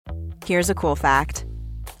Here's a cool fact.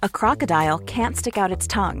 A crocodile can't stick out its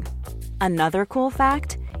tongue. Another cool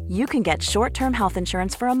fact, you can get short-term health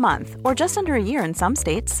insurance for a month or just under a year in some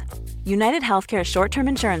states. United Healthcare short-term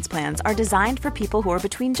insurance plans are designed for people who are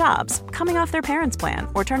between jobs, coming off their parents' plan,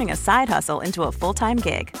 or turning a side hustle into a full-time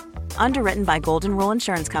gig. Underwritten by Golden Rule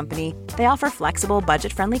Insurance Company, they offer flexible,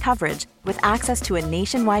 budget-friendly coverage with access to a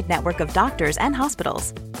nationwide network of doctors and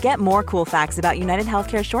hospitals. Get more cool facts about United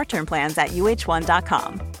Healthcare short-term plans at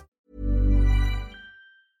uh1.com.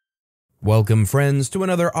 Welcome, friends, to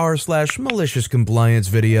another rSlash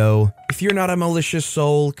video. If you're not a malicious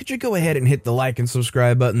soul, could you go ahead and hit the like and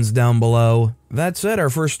subscribe buttons down below? That said, our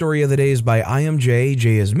first story of the day is by IMJ,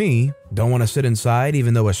 J is me. Don't want to sit inside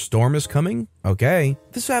even though a storm is coming? Okay.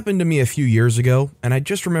 This happened to me a few years ago, and I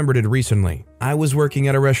just remembered it recently. I was working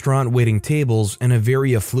at a restaurant waiting tables in a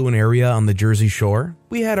very affluent area on the Jersey Shore.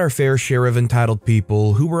 We had our fair share of entitled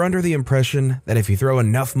people who were under the impression that if you throw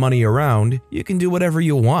enough money around, you can do whatever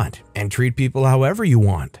you want and treat people however you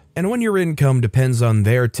want. And when your income depends on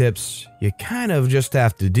their tips, you kind of just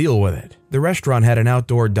have to deal with it. The restaurant had an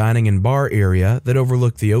outdoor dining and bar area that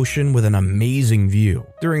overlooked the ocean with an amazing view.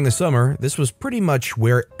 During the summer, this was pretty much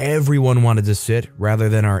where everyone wanted to sit rather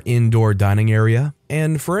than our indoor dining area.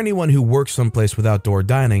 And for anyone who works someplace with outdoor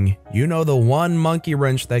dining, you know the one monkey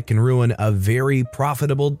wrench that can ruin a very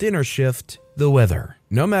profitable dinner shift: the weather.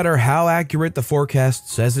 No matter how accurate the forecast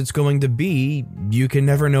says it's going to be, you can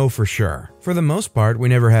never know for sure. For the most part, we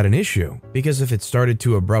never had an issue, because if it started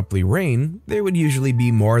to abruptly rain, there would usually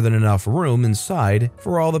be more than enough room inside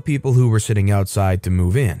for all the people who were sitting outside to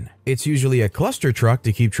move in. It's usually a cluster truck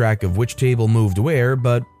to keep track of which table moved where,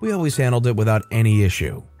 but we always handled it without any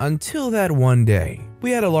issue. Until that one day.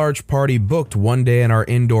 We had a large party booked one day in our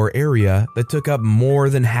indoor area that took up more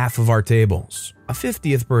than half of our tables. A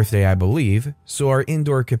 50th birthday, I believe, so our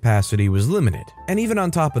indoor capacity was limited. And even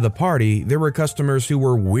on top of the party, there were customers who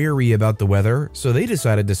were weary about the weather, so they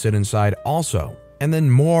decided to sit inside also. And then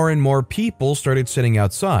more and more people started sitting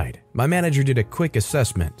outside. My manager did a quick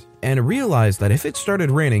assessment and realized that if it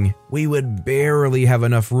started raining, we would barely have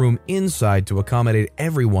enough room inside to accommodate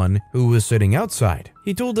everyone who was sitting outside.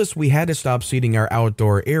 He told us we had to stop seating our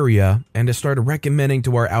outdoor area and to start recommending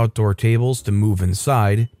to our outdoor tables to move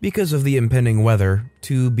inside because of the impending weather,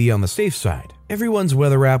 to be on the safe side. Everyone's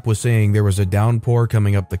weather app was saying there was a downpour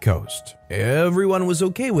coming up the coast. Everyone was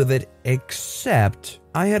okay with it, except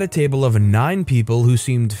I had a table of 9 people who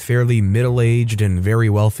seemed fairly middle-aged and very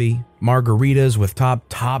wealthy. Margaritas with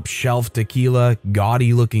top shelf tequila,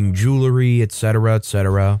 gaudy-looking jewelry, etc.,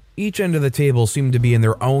 etc. Each end of the table seemed to be in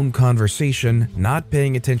their own conversation, not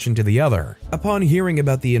paying attention to the other. Upon hearing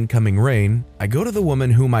about the incoming rain, I go to the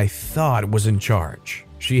woman whom I thought was in charge.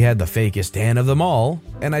 She had the fakest tan of them all,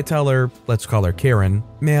 and I tell her, let's call her Karen,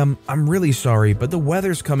 "Ma'am, I'm really sorry, but the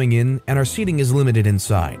weather's coming in and our seating is limited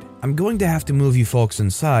inside. I'm going to have to move you folks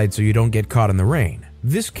inside so you don't get caught in the rain."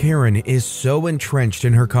 This Karen is so entrenched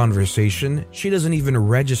in her conversation, she doesn't even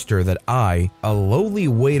register that I, a lowly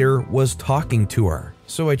waiter, was talking to her.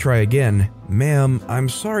 So I try again, "Ma'am, I'm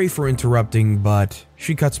sorry for interrupting, but..."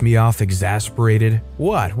 She cuts me off, exasperated.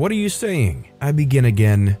 What are you saying?" I begin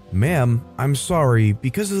again, "Ma'am, I'm sorry,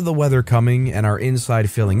 because of the weather coming and our inside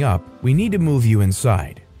filling up, we need to move you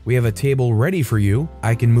inside. We have a table ready for you.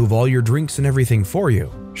 I can move all your drinks and everything for you."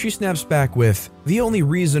 She snaps back with, "The only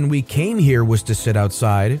reason we came here was to sit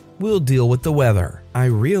outside. We'll deal with the weather." I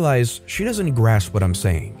realize she doesn't grasp what I'm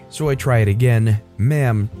saying, so I try it again.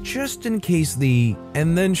 "Ma'am, just in case the..."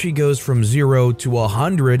 And then she goes from 0 to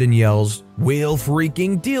 100 and yells, "We'll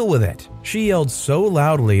freaking deal with it." She yelled so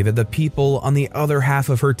loudly that the people on the other half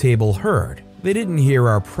of her table heard. They didn't hear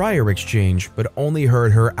our prior exchange, but only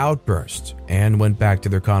heard her outburst, and went back to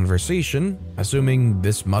their conversation, assuming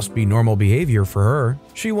this must be normal behavior for her.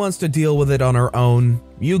 She wants to deal with it on her own.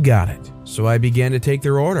 You got it. So I began to take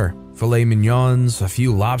their order. Filet mignons, a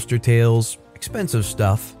few lobster tails, expensive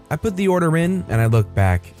stuff. I put the order in and I looked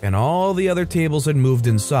back, and all the other tables had moved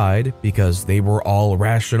inside because they were all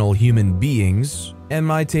rational human beings, and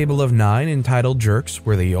my table of 9 entitled jerks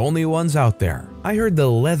were the only ones out there. I heard the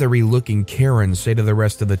leathery-looking Karen say to the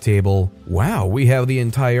rest of the table, "Wow, we have the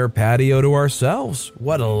entire patio to ourselves.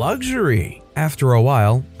 What a luxury." After a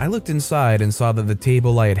while, I looked inside and saw that the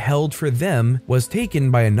table I had held for them was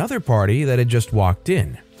taken by another party that had just walked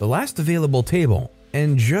in, the last available table.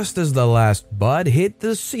 And just as the last bud hit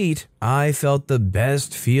the seat, I felt the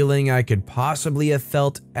best feeling I could possibly have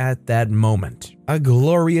felt at that moment. A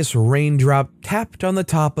glorious raindrop tapped on the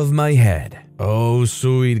top of my head. Oh,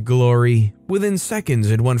 sweet glory. Within seconds,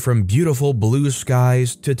 it went from beautiful blue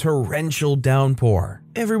skies to torrential downpour.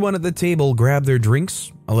 Everyone at the table grabbed their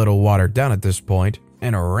drinks, a little watered down at this point,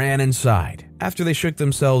 and ran inside. After they shook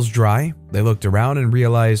themselves dry, they looked around and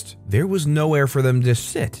realized there was nowhere for them to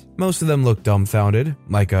sit. Most of them looked dumbfounded,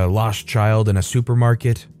 like a lost child in a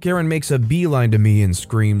supermarket. Karen makes a beeline to me and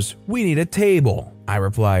screams, "We need a table." I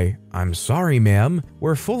reply, "I'm sorry, ma'am.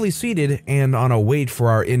 We're fully seated and on a wait for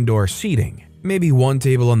our indoor seating. Maybe one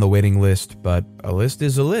table on the waiting list, but a list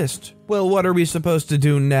is a list." "Well, what are we supposed to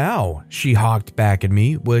do now?" she hawked back at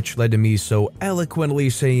me, which led to me so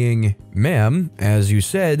eloquently saying, "Ma'am, as you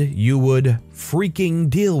said, you would freaking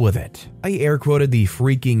deal with it." I air quoted the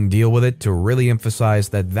freaking deal with it to really emphasize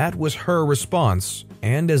that that was her response.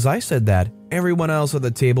 And as I said that, everyone else at the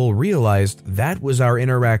table realized that was our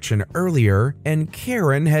interaction earlier and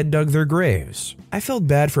Karen had dug their graves. I felt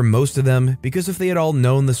bad for most of them because if they had all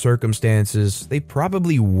known the circumstances, they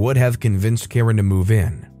probably would have convinced Karen to move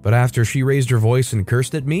in. But after she raised her voice and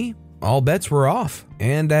cursed at me, all bets were off.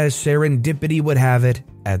 And as serendipity would have it,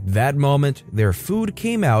 at that moment, their food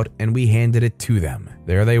came out and we handed it to them.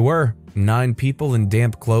 There they were. 9 people in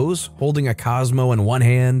damp clothes, holding a Cosmo in one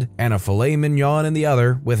hand and a filet mignon in the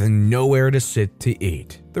other, with nowhere to sit to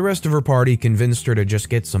eat. The rest of her party convinced her to just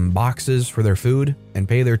get some boxes for their food and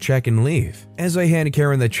pay their check and leave. As I hand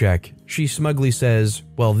Karen the check, she smugly says,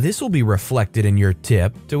 "Well, this will be reflected in your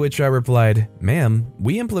tip," to which I replied, "Ma'am,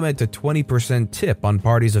 we implement a 20% tip on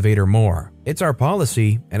parties of 8 or more. It's our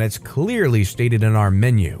policy, and it's clearly stated in our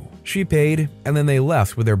menu." She paid, and then they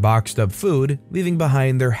left with their boxed up food, leaving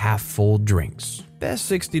behind their half-full drinks. Best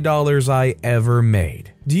 $60 I ever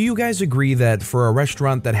made. Do you guys agree that for a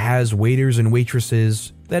restaurant that has waiters and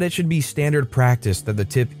waitresses, that it should be standard practice that the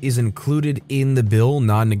tip is included in the bill,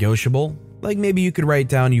 non-negotiable? Like maybe you could write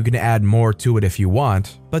down you can add more to it if you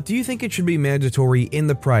want, but do you think it should be mandatory in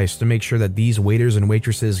the price to make sure that these waiters and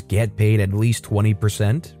waitresses get paid at least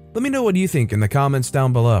 20%? Let me know what you think in the comments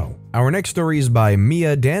down below. Our next story is by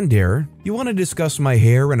Mia Dandir. You want to discuss my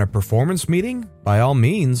hair in a performance meeting? By all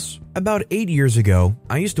means. About 8 years ago,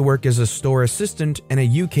 I used to work as a store assistant in a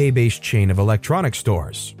UK-based chain of electronic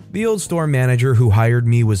stores. The old store manager who hired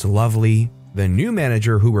me was lovely. The new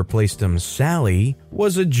manager who replaced him, Sally,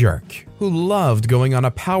 was a jerk who loved going on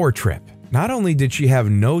a power trip. Not only did she have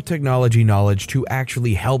no technology knowledge to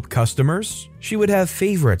actually help customers, she would have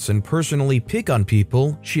favorites and personally pick on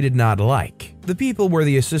people she did not like. The people were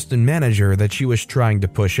the assistant manager that she was trying to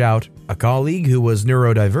push out, a colleague who was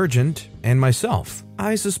neurodivergent, and myself.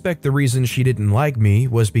 I suspect the reason she didn't like me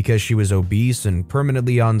was because she was obese and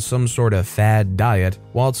permanently on some sort of fad diet,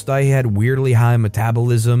 whilst I had weirdly high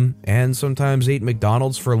metabolism and sometimes ate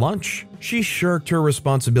McDonald's for lunch. She shirked her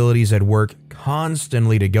responsibilities at work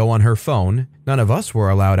constantly to go on her phone. None of us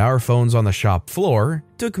were allowed our phones on the shop floor,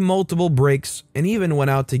 took multiple breaks, and even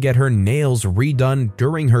went out to get her nails redone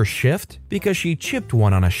during her shift because she chipped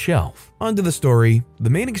one on a shelf. Onto the story,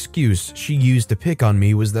 the main excuse she used to pick on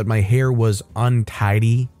me was that my hair was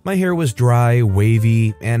untidy. My hair was dry,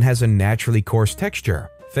 wavy, and has a naturally coarse texture.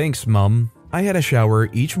 Thanks, Mum. I had a shower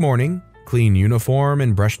each morning, clean uniform,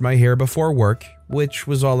 and brushed my hair before work, which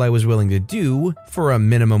was all I was willing to do for a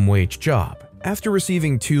minimum wage job. After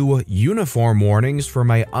receiving 2 uniform warnings for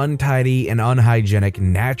my untidy and unhygienic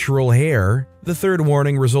natural hair, the 3rd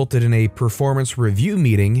warning resulted in a performance review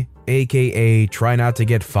meeting, aka try not to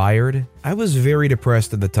get fired. I was very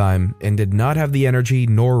depressed at the time and did not have the energy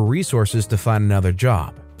nor resources to find another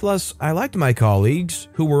job. Plus, I liked my colleagues,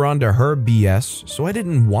 who were onto her BS, so I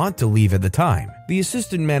didn't want to leave at the time. The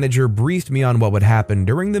assistant manager briefed me on what would happen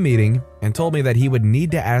during the meeting and told me that he would need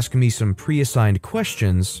to ask me some pre-assigned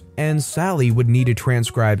questions, and Sally would need to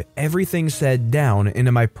transcribe everything said down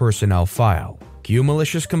into my personnel file. Cue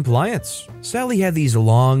malicious compliance. Sally had these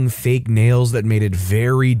long, fake nails that made it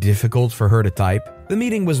very difficult for her to type. The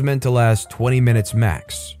meeting was meant to last 20 minutes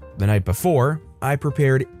max. The night before, I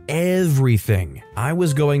prepared everything I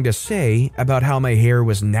was going to say about how my hair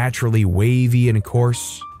was naturally wavy and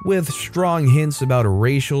coarse, with strong hints about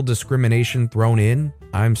racial discrimination thrown in.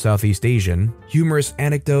 I'm Southeast Asian. Humorous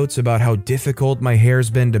anecdotes about how difficult my hair's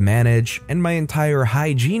been to manage, and my entire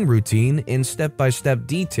hygiene routine in step-by-step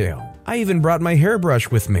detail. I even brought my hairbrush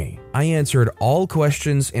with me. I answered all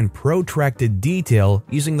questions in protracted detail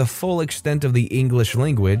using the full extent of the English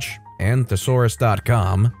language and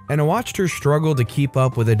thesaurus.com, and watched her struggle to keep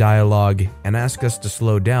up with the dialogue and ask us to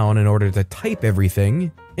slow down in order to type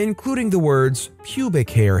everything, including the words pubic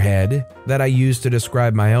hair head that I used to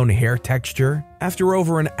describe my own hair texture. After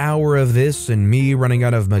over an hour of this and me running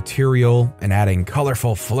out of material and adding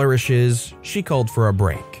colorful flourishes, she called for a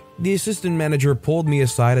break. The assistant manager pulled me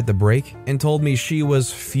aside at the break and told me she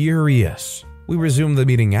was furious. We resumed the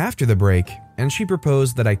meeting after the break, and she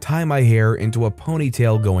proposed that I tie my hair into a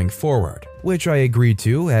ponytail going forward. which I agreed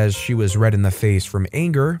to as she was red in the face from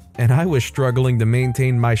anger, and I was struggling to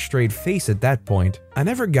maintain my straight face at that point. I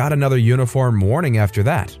never got another uniform warning after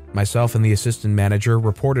that. Myself and the assistant manager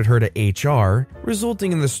reported her to HR,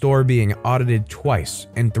 resulting in the store being audited twice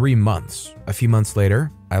in 3 months. A few months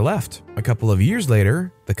later, I left. A couple of years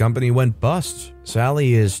later, the company went bust.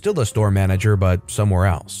 Sally is still a store manager, but somewhere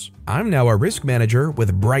else. I'm now a risk manager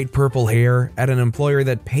with bright purple hair at an employer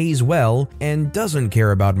that pays well and doesn't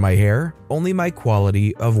care about my hair, only my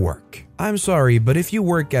quality of work. I'm sorry, but if you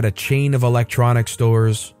work at a chain of electronics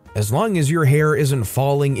stores, as long as your hair isn't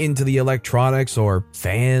falling into the electronics or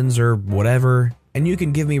fans or whatever, and you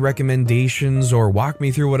can give me recommendations or walk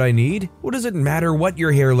me through what I need, what does it matter what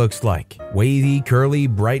your hair looks like? Wavy, curly,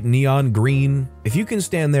 bright neon green? If you can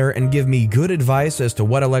stand there and give me good advice as to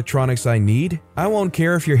what electronics I need, I won't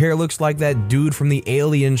care if your hair looks like that dude from the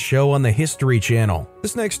Alien show on the History Channel.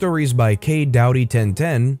 This next story is by K. Dowdy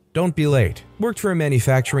 1010. Don't be late. Worked for a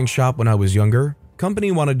manufacturing shop when I was younger.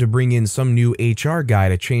 Company wanted to bring in some new HR guy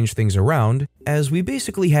to change things around, as we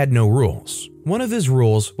basically had no rules. One of his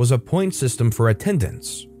rules was a point system for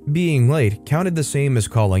attendance. Being late counted the same as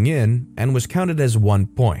calling in and was counted as 1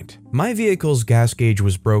 point. My vehicle's gas gauge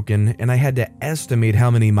was broken and I had to estimate how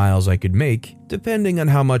many miles I could make, depending on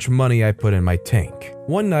how much money I put in my tank.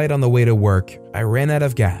 One night on the way to work, I ran out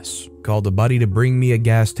of gas, called a buddy to bring me a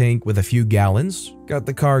gas tank with a few gallons, got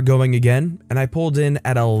the car going again, and I pulled in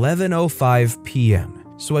at 11:05 p.m.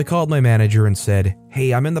 So I called my manager and said,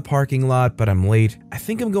 "Hey, I'm in the parking lot, but I'm late. I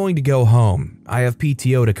think I'm going to go home. I have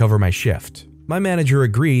PTO to cover my shift." My manager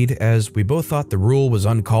agreed, as we both thought the rule was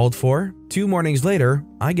uncalled for. 2 mornings later,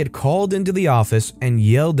 I get called into the office and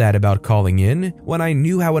yelled at about calling in when I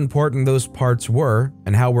knew how important those parts were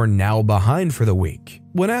and how we're now behind for the week.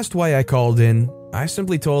 When asked why I called in, I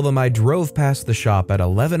simply told them I drove past the shop at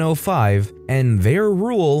 11:05 and their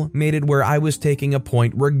rule made it where I was taking a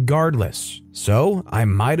point regardless. So I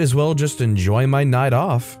might as well just enjoy my night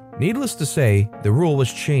off. Needless to say, the rule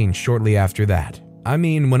was changed shortly after that. I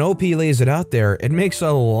mean, when OP lays it out there, it makes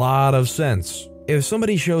a lot of sense. If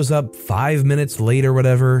somebody shows up 5 minutes late or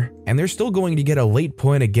whatever, and they're still going to get a late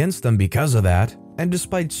point against them because of that, and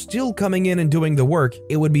despite still coming in and doing the work,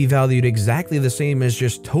 it would be valued exactly the same as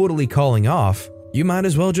just totally calling off, you might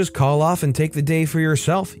as well just call off and take the day for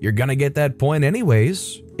yourself. You're gonna get that point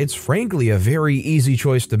anyways. It's frankly a very easy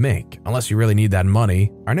choice to make, unless you really need that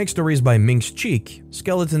money. Our next story is by Mink's Cheek.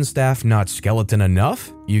 Skeleton staff not skeleton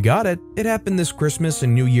enough? You got it. It happened this Christmas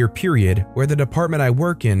and New Year period, where the department I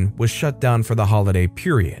work in was shut down for the holiday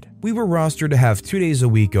period. We were rostered to have 2 days a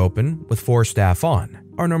week open, with 4 staff on.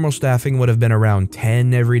 Our normal staffing would have been around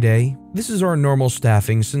 10 every day. This is our normal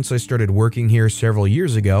staffing since I started working here several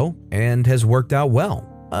years ago, and has worked out well.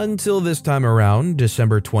 Until this time around,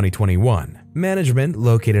 December 2021. Management,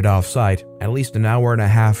 located off-site, at least an hour and a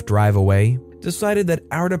half drive away, decided that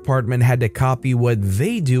our department had to copy what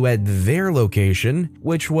they do at their location,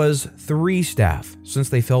 which was 3 staff, since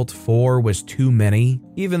they felt 4 was too many.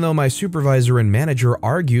 Even though my supervisor and manager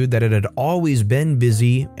argued that it had always been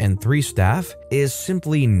busy and 3 staff is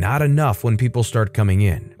simply not enough when people start coming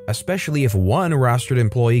in, especially if one rostered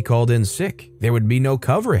employee called in sick. There would be no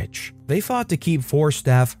coverage. They fought to keep 4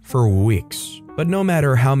 staff for weeks. But no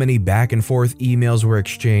matter how many back and forth emails were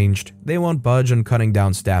exchanged, they won't budge on cutting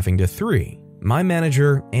down staffing to 3. My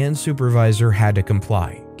manager and supervisor had to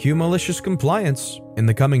comply. Cue malicious compliance. In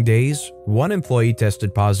the coming days, one employee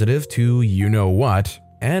tested positive to you-know-what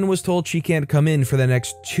and was told she can't come in for the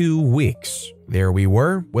next 2 weeks. There we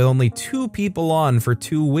were, with only 2 people on for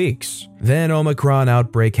 2 weeks. Then Omicron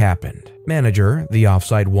outbreak happened. Manager, the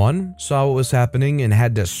offsite one, saw what was happening and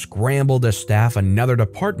had to scramble to staff another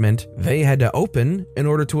department they had to open in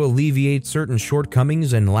order to alleviate certain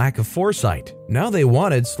shortcomings and lack of foresight. Now they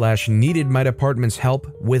wanted/needed my department's help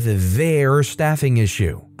with their staffing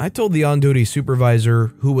issue. I told the on-duty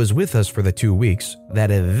supervisor, who was with us for the 2 weeks, that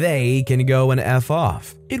they can go and F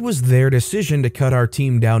off. It was their decision to cut our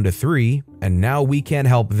team down to 3, and now we can't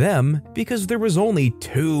help them because there was only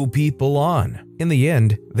 2 people on. In the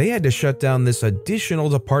end, they had to shut down this additional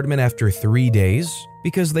department after 3 days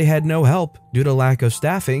because they had no help due to lack of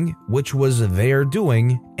staffing, which was their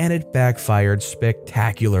doing, and it backfired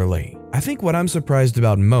spectacularly. I think what I'm surprised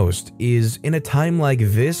about most is in a time like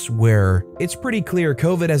this where it's pretty clear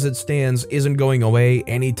COVID as it stands isn't going away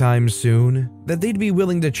anytime soon, that they'd be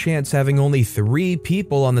willing to chance having only 3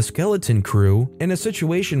 people on the skeleton crew in a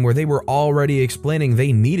situation where they were already explaining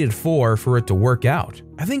they needed 4 for it to work out.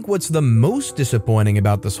 I think what's the most disappointing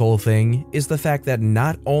about this whole thing is the fact that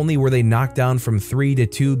not only were they knocked down from 3 to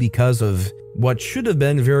 2 because of what should have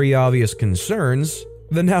been very obvious concerns,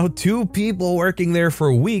 The now 2 people working there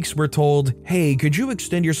for weeks were told, hey, could you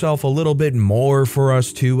extend yourself a little bit more for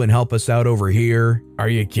us too and help us out over here? Are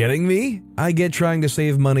you kidding me? I get trying to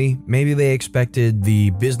save money. Maybe they expected the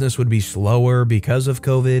business would be slower because of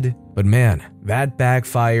COVID. But man, that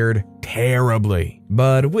backfired terribly.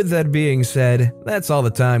 But with that being said, that's all the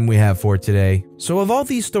time we have for today. So of all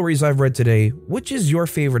these stories I've read today, which is your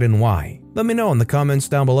favorite and why? Let me know in the comments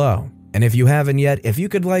down below. And if you haven't yet, if you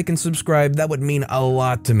could like and subscribe, that would mean a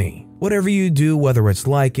lot to me. Whatever you do, whether it's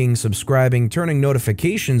liking, subscribing, turning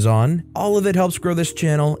notifications on, all of it helps grow this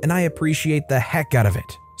channel and I appreciate the heck out of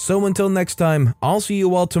it. So until next time, I'll see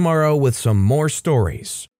you all tomorrow with some more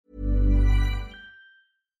stories.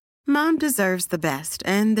 Mom deserves the best,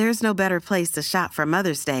 and there's no better place to shop for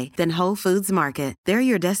Mother's Day than Whole Foods Market. They're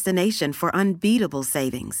your destination for unbeatable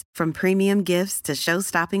savings, from premium gifts to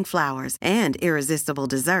show-stopping flowers and irresistible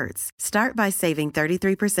desserts. Start by saving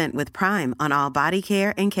 33% with Prime on all body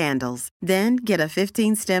care and candles. Then get a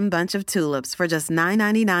 15-stem bunch of tulips for just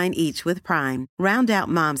 $9.99 each with Prime. Round out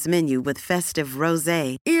Mom's menu with festive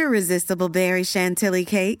rosé, irresistible berry chantilly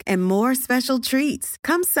cake, and more special treats.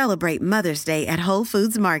 Come celebrate Mother's Day at Whole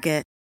Foods Market.